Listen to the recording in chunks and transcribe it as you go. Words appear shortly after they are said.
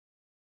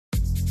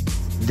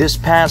This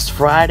past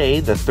Friday,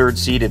 the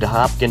third-seeded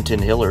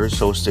Hopkinton Hillers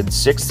hosted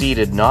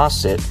 6th-seeded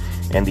Nauset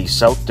in the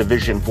South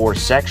Division 4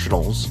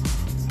 sectionals.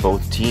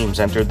 Both teams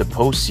entered the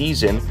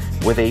postseason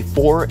with a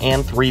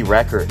 4-3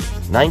 record.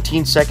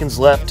 19 seconds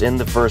left in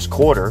the first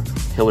quarter.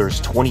 Hillers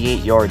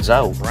 28 yards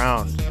out.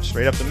 Brown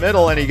straight up the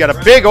middle, and he got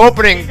a big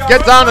opening,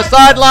 gets on the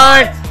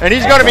sideline, and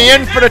he's going to be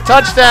in for the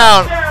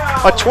touchdown.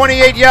 A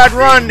 28-yard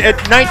run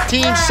at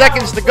 19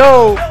 seconds to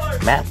go.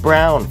 Matt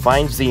Brown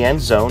finds the end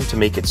zone to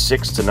make it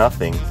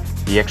 6-0.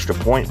 The extra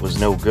point was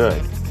no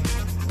good.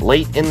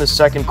 Late in the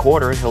second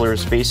quarter,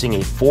 Hillers facing a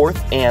 4th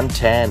and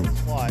 10. And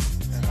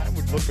I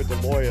would look for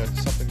DeLoya,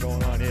 something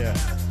going on here.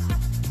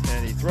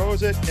 And he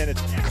throws it, and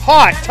it's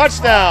caught.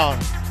 Touchdown.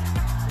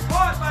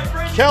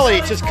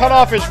 Kelly just cut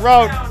off his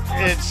route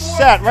and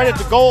sat right at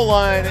the goal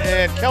line,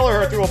 and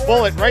Kelleher threw a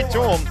bullet right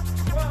to him.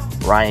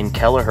 Ryan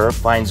Kelleher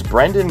finds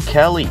Brendan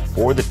Kelly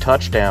for the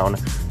touchdown.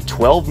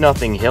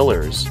 12-0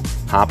 Hillers.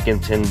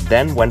 Hopkinton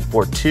then went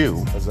for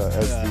 2. As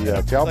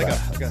the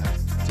tailback. Like a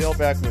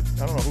tailback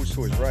with, I don't know who's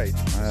to his right.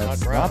 It's not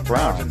Brown.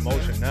 Brown's in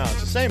motion now.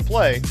 It's the same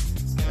play,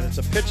 and it's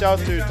a pitch out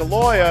to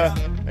DeLoya,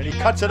 and he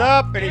cuts it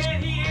up, and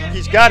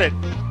he's got it.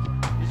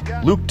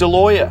 Luke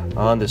DeLoya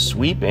on the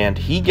sweep, and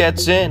he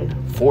gets in.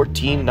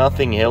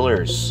 14-0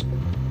 Hillers.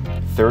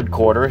 Third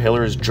quarter,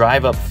 Hillers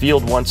drive up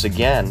field once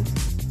again.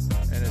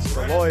 And it's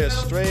DeLoya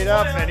straight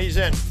up, and he's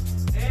in.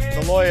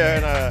 DeLoya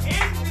in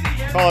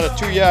a, call it a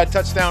 2-yard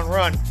touchdown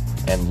run.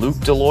 And Luke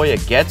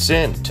DeLoya gets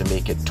in to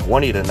make it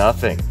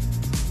 20-0.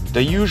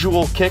 The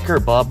usual kicker,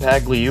 Bob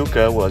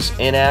Pagliuca, was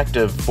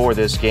inactive for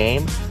this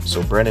game,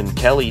 so Brendan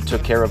Kelly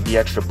took care of the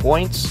extra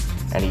points,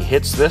 and he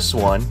hits this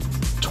one,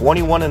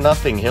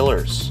 21-0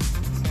 Hillers.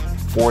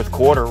 Fourth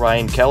quarter,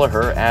 Ryan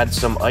Kelleher adds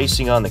some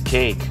icing on the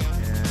cake.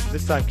 And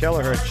this time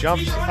Kelleher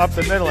jumps up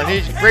the middle, and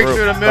he's breaks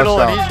through the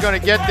middle, and he's going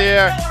to get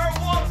there.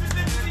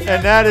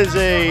 And that is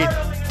a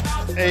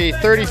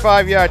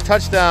 35-yard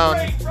touchdown.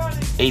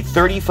 A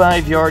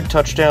 35-yard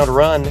touchdown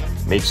run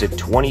makes it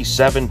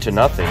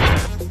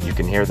 27-0. You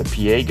can hear the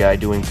PA guy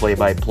doing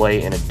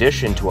play-by-play in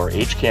addition to our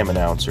HCAM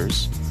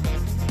announcers.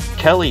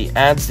 Kelly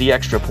adds the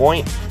extra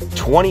point,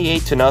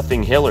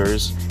 28-0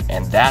 Hillers,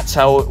 and that's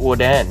how it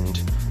would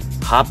end.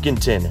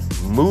 Hopkinton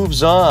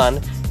moves on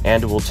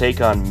and will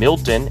take on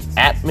Milton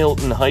at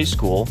Milton High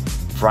School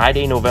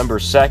Friday, November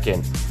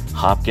 2nd.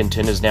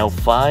 Hopkinton is now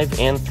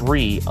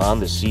 5-3 on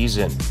the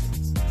season.